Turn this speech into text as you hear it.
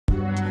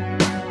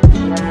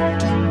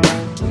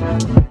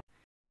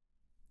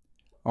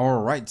All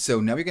right,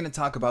 so now we're going to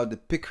talk about the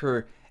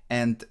picker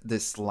and the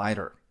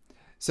slider.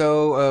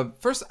 So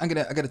first, I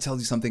gotta tell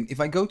you something.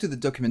 If I go to the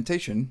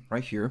documentation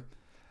right here,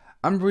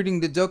 I'm reading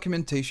the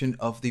documentation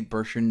of the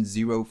version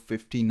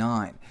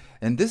 059,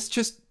 and this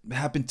just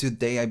happened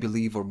today, I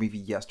believe, or maybe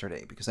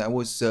yesterday, because I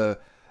was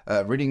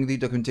reading the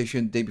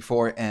documentation the day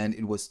before, and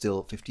it was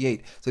still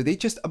 58. So they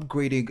just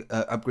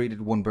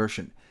upgraded one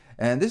version,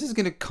 and this is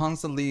gonna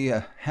constantly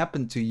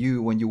happen to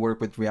you when you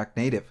work with React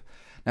Native.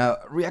 Now,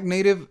 React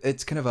Native,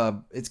 it's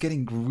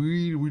getting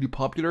really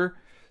popular.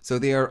 So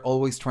they are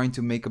always trying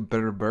to make a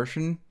better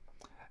version.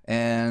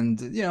 And,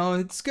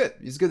 it's good.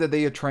 It's good that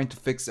they are trying to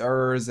fix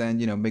errors and,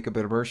 make a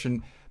better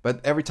version.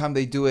 But every time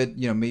they do it,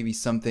 maybe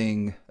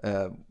something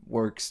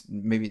works,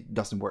 maybe it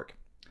doesn't work.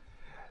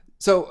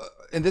 So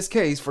in this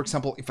case, for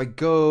example, if I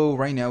go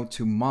right now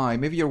to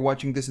maybe you're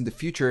watching this in the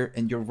future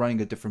and you're running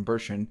a different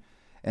version.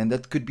 And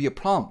that could be a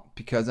problem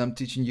because I'm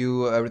teaching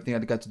you everything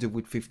that got to do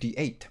with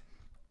 58.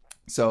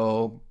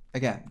 So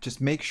again,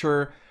 just make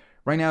sure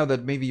right now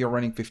that maybe you're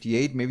running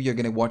 58, maybe you're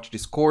going to watch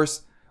this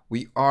course.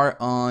 We are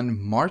on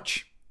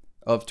March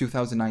of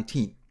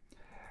 2019.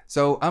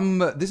 So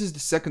this is the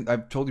second,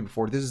 I've told you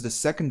before, this is the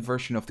second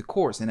version of the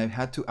course, and I've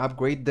had to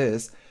upgrade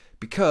this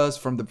because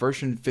from the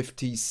version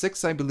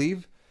 56, I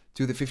believe,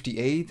 to the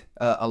 58,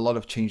 a lot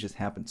of changes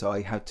happened. So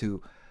I had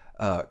to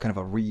kind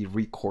of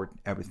re-record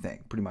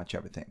everything, pretty much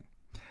everything.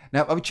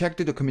 Now I've checked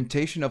the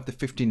documentation of the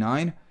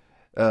 59.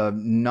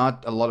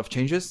 Not a lot of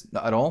changes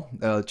at all,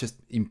 just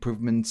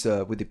improvements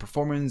with the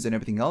performance and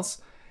everything else.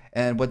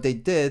 And what they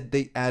did,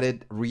 they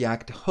added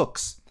React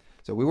hooks.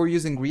 So we were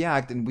using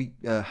React and we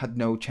had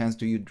no chance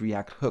to use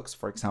React hooks,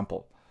 for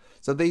example.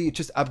 So they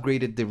just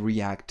upgraded the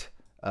React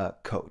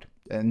code,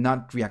 and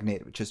not React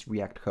Native, just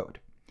React code.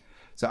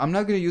 So I'm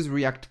not going to use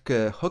React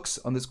hooks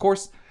on this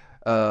course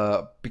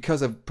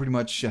because I pretty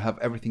much have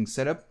everything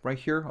set up right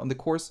here on the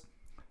course.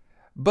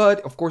 But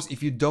of course,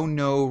 if you don't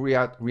know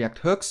React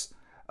hooks,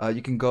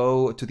 you can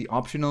go to the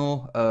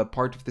optional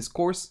part of this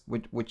course,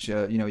 which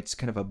it's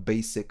kind of a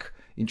basic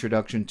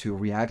introduction to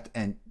React,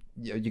 and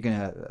you're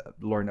gonna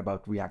learn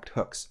about React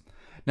hooks.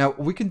 Now,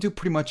 we can do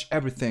pretty much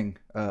everything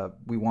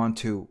we want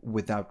to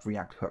without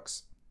React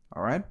hooks.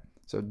 All right,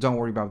 so don't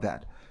worry about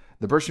that.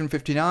 The version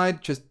 59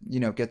 just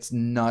gets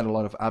not a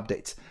lot of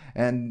updates,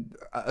 and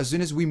as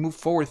soon as we move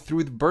forward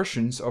through the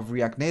versions of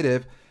React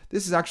Native,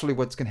 this is actually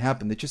what's gonna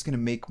happen. They're just gonna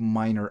make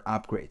minor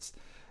upgrades.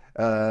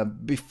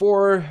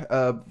 Before,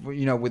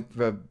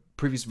 with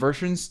previous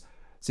versions,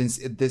 since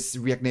this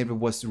React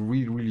Native was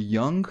really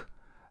young,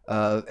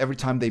 every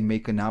time they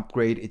make an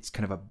upgrade, it's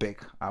kind of a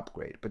big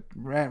upgrade. But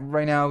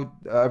right now,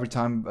 every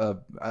time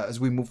as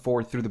we move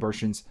forward through the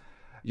versions,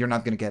 you're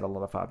not going to get a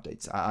lot of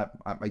updates,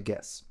 I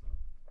guess.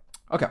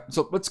 Okay,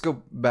 so let's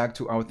go back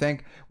to our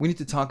thing. We need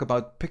to talk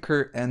about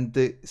picker and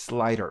the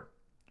slider.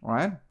 All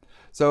right.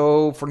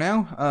 So for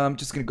now, I'm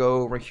just going to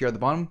go right here at the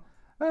bottom.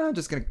 I'm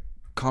just going to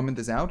comment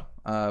this out.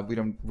 We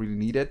don't really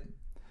need it.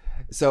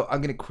 So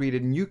I'm going to create a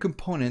new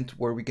component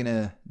where we're going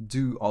to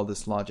do all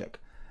this logic.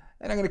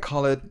 And I'm going to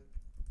call it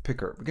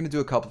picker. We're going to do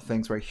a couple of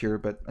things right here,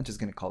 but I'm just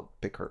going to call it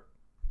picker.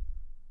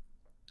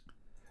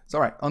 So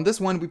all right, on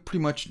this one, we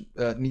pretty much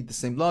need the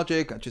same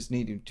logic. I just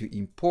need to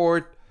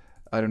import.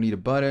 I don't need a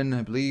button,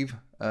 I believe.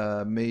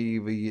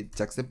 Maybe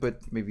text input.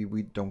 Maybe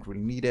we don't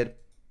really need it.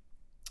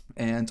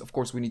 And of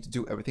course, we need to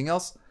do everything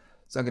else.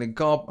 So I'm going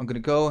to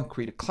go and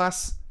create a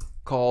class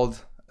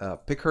called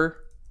picker.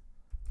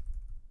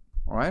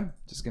 All right,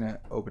 just gonna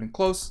open and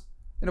close.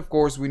 And of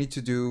course, we need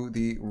to do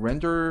the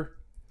render.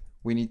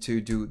 We need to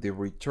do the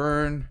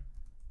return,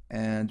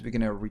 and we're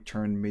gonna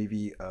return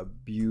maybe a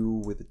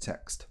view with the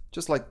text,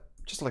 just like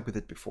we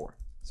did before.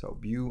 So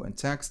view and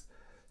text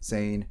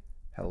saying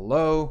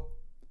hello.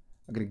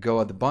 I'm gonna go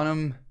at the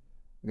bottom.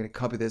 I'm gonna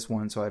copy this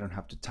one so I don't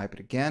have to type it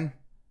again.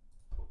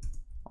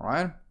 All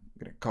right, I'm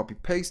gonna copy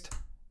paste,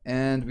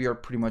 and we are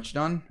pretty much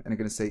done. And I'm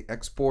gonna say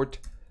export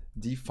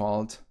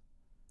default,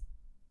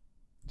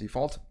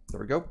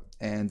 there we go,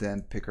 and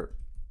then picker.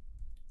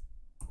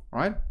 All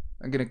right,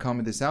 I'm gonna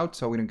comment this out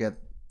so we don't get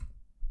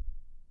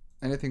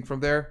anything from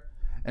there.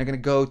 And I'm gonna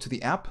go to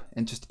the app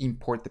and just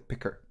import the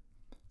picker.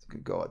 So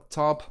I'm gonna go at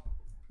top,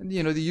 and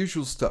the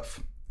usual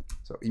stuff.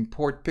 So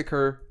import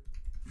picker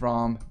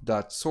from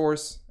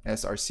 .source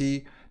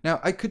src. Now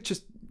I could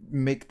just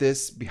make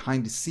this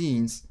behind the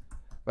scenes,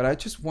 but I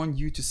just want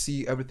you to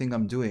see everything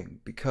I'm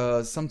doing,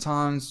 because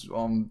sometimes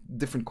on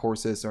different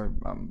courses, or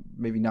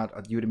maybe not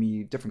at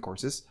Udemy, different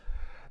courses,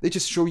 they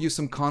just show you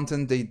some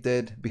content they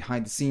did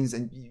behind the scenes,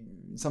 and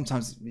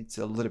sometimes it's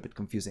a little bit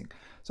confusing.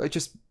 So I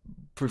just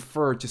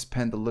prefer to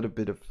spend a little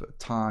bit of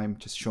time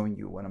just showing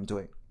you what I'm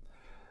doing.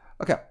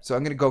 Okay, so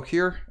I'm gonna go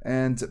here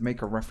and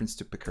make a reference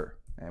to picker,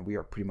 and we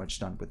are pretty much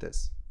done with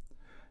this.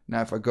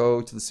 Now if I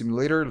go to the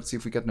simulator, let's see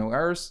if we get no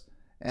errors.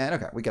 And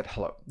okay, we get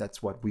hello.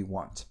 That's what we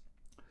want.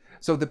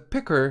 So the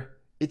picker,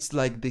 it's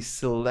like the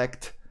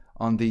select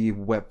on the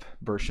web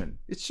version.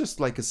 It's just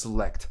like a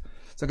select.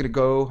 So I'm going to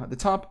go at the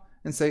top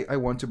and say I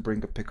want to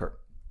bring a picker.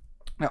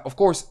 Now, of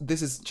course,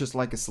 this is just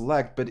like a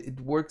select, but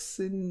it works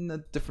in a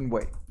different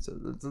way. So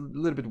it's a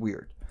little bit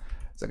weird.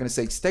 So I'm going to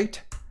say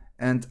state,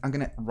 and I'm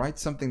going to write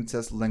something that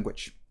says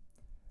language.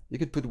 You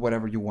could put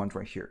whatever you want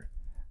right here.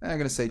 And I'm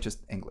going to say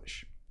just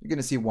English. You're going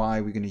to see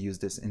why we're going to use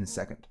this in a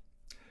second.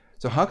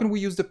 So how can we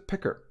use the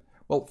picker?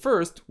 Well,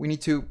 first we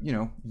need to,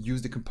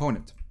 use the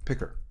component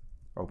picker,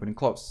 open and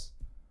close.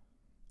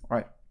 All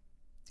right.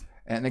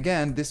 And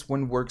again, this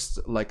one works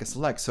like a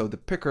select. So the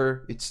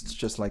picker, it's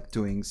just like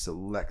doing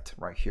select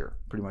right here.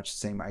 Pretty much the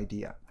same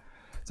idea.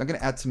 So I'm going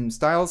to add some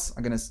styles.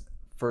 I'm going to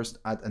first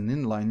add an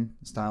inline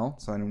style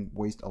so I don't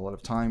waste a lot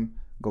of time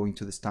going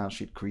to the style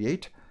sheet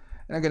create.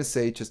 And I'm going to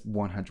say just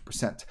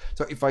 100%.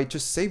 So if I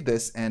just save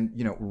this and,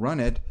 run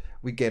it,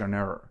 we get an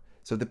error.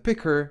 So the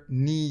picker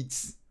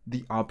needs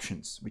the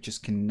options. We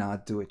just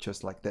cannot do it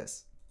just like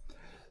this.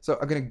 So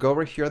I'm going to go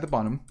right here at the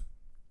bottom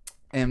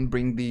and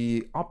bring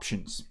the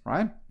options,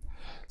 right?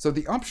 So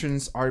the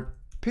options are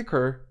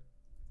picker,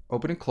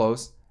 open and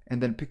close,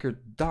 and then picker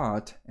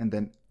dot, and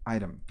then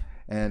item.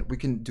 And we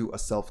can do a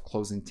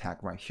self-closing tag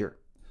right here.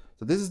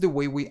 So this is the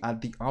way we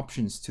add the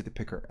options to the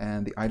picker,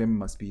 and the item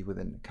must be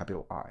within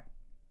capital I.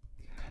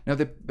 Now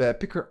the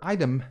picker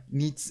item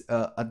needs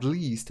at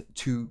least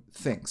two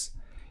things.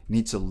 It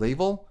needs a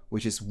label,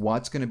 which is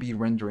what's going to be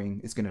rendering,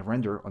 it's going to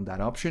render on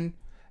that option.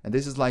 And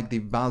this is like the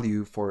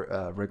value for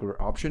a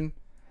regular option.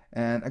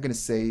 And I'm going to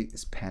say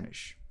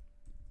Spanish.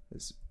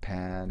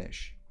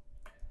 Spanish.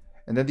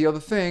 And then the other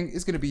thing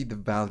is going to be the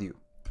value.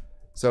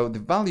 So the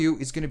value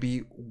is going to be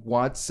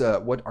what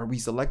are we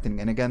selecting?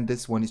 And again,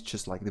 this one is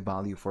just like the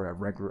value for a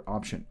regular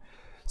option.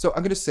 So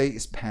I'm going to say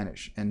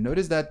Spanish, and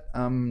notice that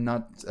I'm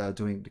not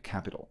doing the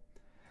capital.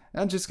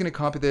 And I'm just going to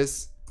copy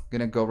this. I'm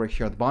going to go right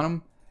here at the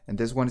bottom, and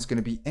this one is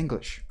going to be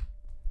English.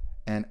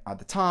 And at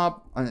the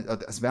top,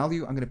 as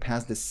value, I'm going to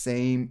pass the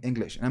same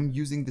English, and I'm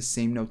using the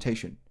same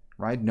notation,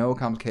 right? No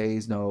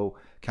commas, no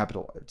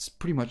capital. It's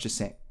pretty much the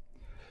same.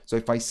 So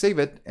if I save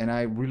it and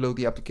I reload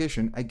the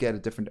application, I get a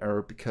different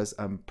error because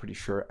I'm pretty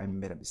sure I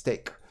made a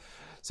mistake.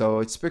 So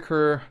it's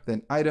picker,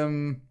 then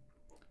item.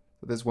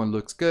 So this one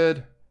looks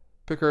good.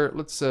 Picker,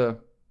 let's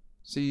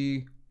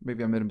see,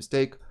 maybe I made a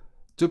mistake.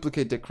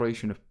 Duplicate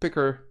declaration of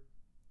picker.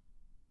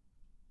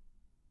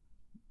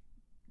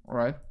 All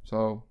right,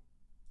 so,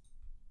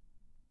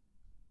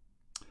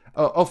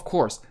 of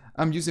course,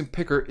 I'm using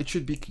picker. It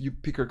should be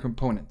picker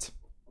component.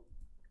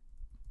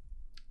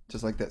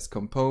 Just like this,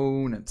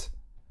 component.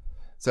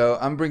 So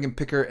I'm bringing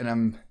picker, and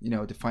I'm,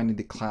 defining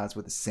the class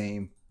with the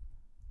same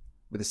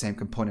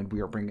component we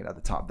are bringing at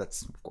the top.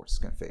 That's, of course,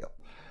 going to fail.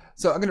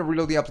 So I'm going to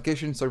reload the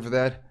application. Sorry for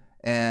that.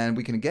 And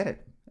we can get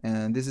it.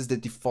 And this is the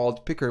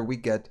default picker we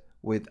get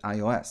with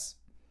iOS.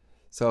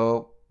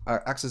 So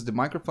access the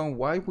microphone.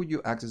 Why would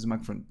you access the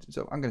microphone?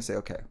 So I'm going to say,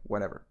 okay,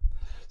 whatever.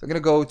 So I'm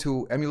going to go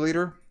to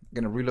emulator. I'm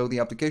going to reload the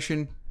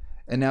application.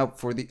 And now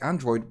for the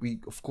Android,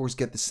 we of course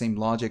get the same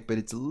logic, but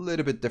it's a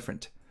little bit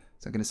different.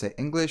 So I'm going to say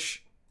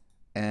English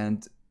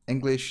and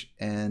English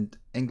and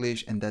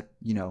English, and that,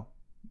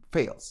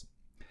 fails.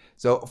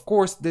 So of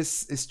course,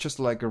 this is just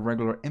like a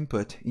regular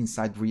input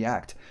inside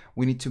React.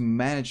 We need to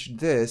manage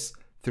this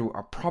through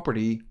a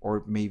property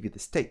or maybe the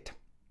state.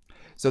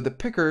 So the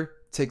picker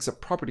takes a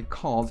property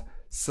called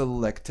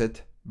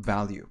selected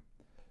value.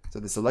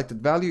 So the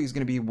selected value is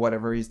going to be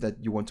whatever it is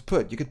that you want to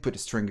put. You could put a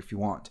string if you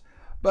want.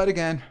 But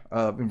again,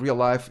 in real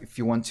life, if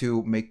you want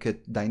to make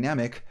it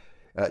dynamic,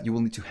 you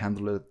will need to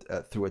handle it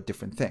through a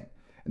different thing.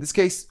 In this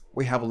case,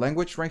 we have a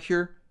language right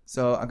here.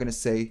 So I'm going to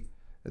say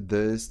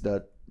this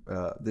the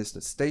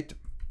state,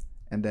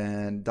 and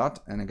then dot,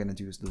 and I'm going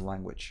to use the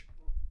language.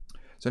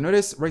 So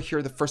notice right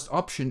here, the first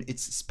option,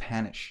 it's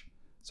Spanish.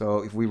 So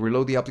if we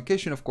reload the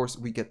application, of course,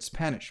 we get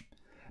Spanish.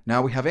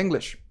 Now we have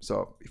English.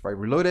 So if I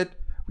reload it,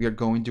 we are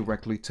going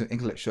directly to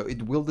English. So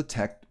it will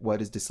detect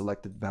what is the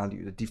selected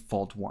value, the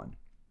default one.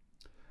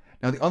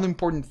 Now the other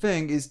important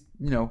thing is,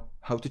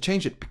 how to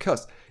change it,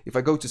 because if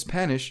I go to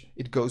Spanish,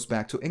 it goes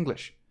back to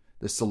English.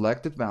 The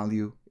selected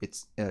value,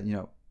 it's,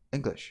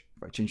 English.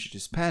 If I change it to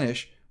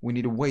Spanish, we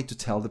need a way to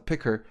tell the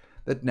picker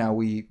that now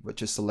we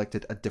just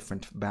selected a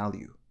different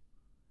value.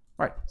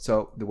 Right,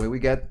 so the way we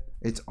get,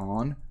 it's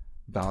on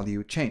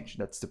value change.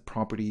 That's the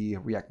property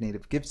React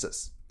Native gives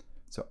us.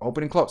 So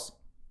open and close.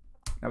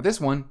 Now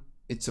this one,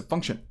 it's a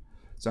function.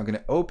 So I'm going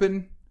to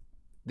open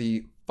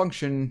the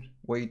function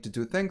way to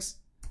do things,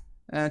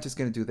 and just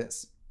going to do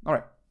this. All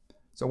right,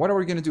 so what are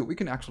we going to do? We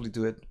can actually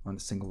do it on a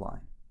single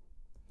line.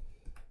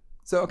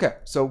 So, okay,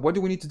 so what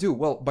do we need to do?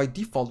 Well, by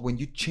default, when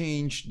you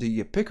change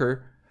the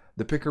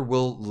picker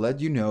will let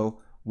you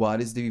know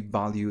what is the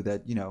value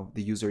that,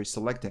 the user is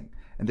selecting.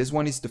 And this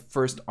one is the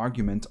first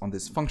argument on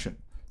this function.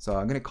 So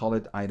I'm going to call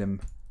it item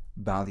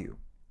value.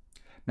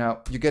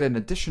 Now you get an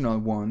additional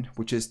one,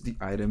 which is the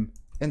item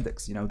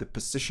index, the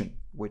position,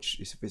 which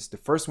is if it's the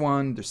first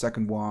one, the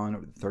second one,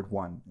 or the third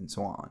one, and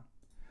so on.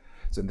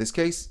 So in this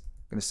case,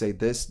 I'm going to say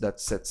this,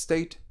 that's set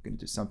state. I'm going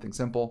to do something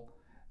simple.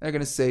 And I'm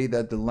going to say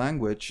that the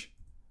language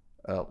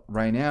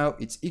right now,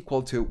 it's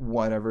equal to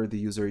whatever the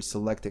user is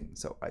selecting,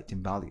 so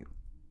item value.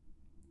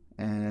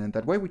 And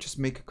that way we just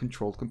make a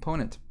controlled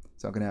component.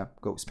 So I'm gonna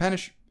go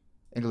Spanish,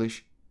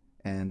 English,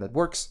 and that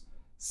works.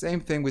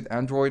 Same thing with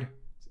Android.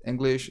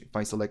 English, if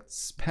I select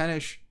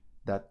Spanish,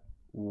 that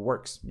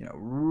works. You know,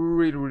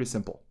 really, really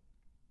simple.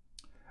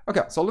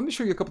 Okay, so let me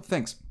show you a couple of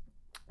things.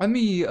 Let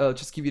me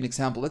just give you an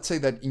example. Let's say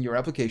that in your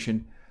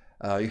application,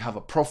 you have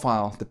a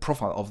profile, the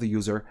profile of the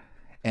user,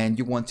 and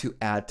you want to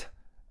add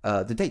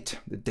the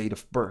date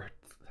of birth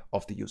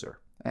of the user.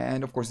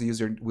 And of course, the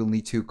user will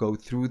need to go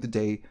through the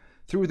day,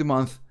 through the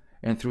month,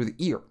 and through the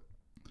year.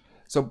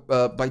 So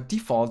by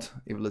default,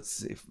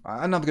 if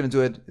I'm not going to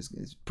do it,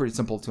 it's pretty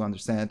simple to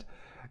understand.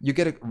 You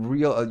get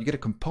a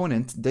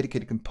component,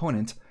 dedicated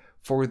component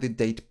for the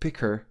date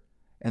picker,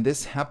 and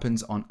this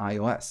happens on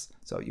iOS.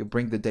 So you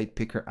bring the date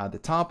picker at the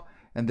top,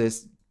 and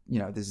this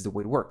is the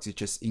way it works. You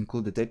just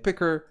include the date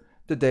picker,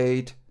 the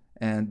date,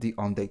 and the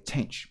on-date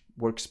change.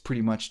 Works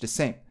pretty much the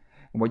same.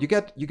 And what you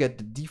get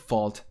the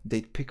default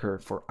date picker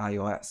for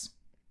iOS.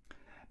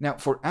 Now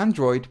for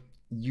Android,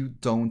 you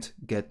don't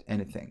get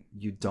anything.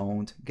 You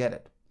don't get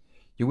it.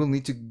 You will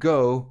need to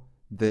go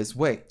this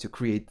way to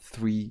create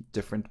 3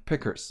 different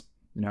pickers.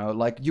 You know,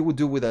 like you would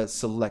do with a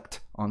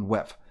select on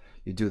web.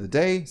 You do the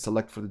day,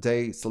 select for the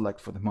day, select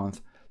for the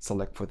month,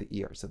 select for the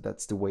year. So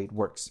that's the way it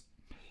works.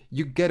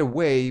 You get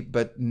away,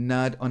 but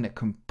not on a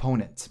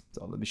component.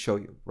 So let me show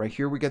you. Right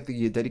here, we get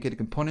the dedicated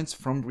components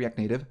from React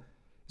Native.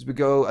 As we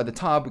go at the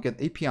top, we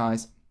get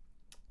APIs,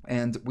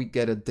 and we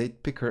get a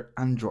date picker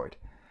Android.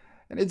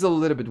 And it's a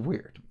little bit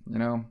weird, you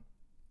know.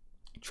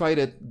 Tried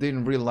it,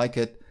 didn't really like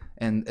it,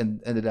 and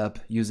ended up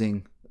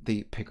using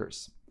the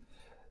pickers.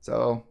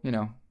 So, you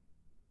know,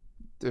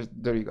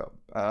 there you go.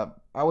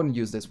 I wouldn't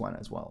use this one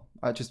as well.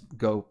 I just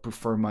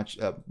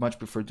much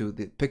prefer to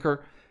the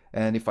picker.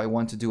 And if I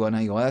want to do on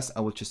iOS,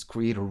 I will just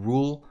create a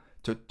rule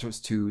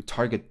to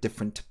target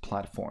different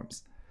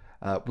platforms.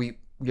 We're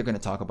going to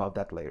talk about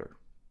that later.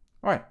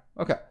 All right,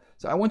 okay.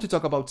 So I want to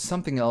talk about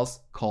something else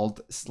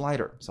called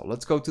slider. So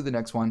let's go to the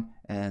next one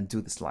and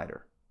do the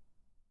slider.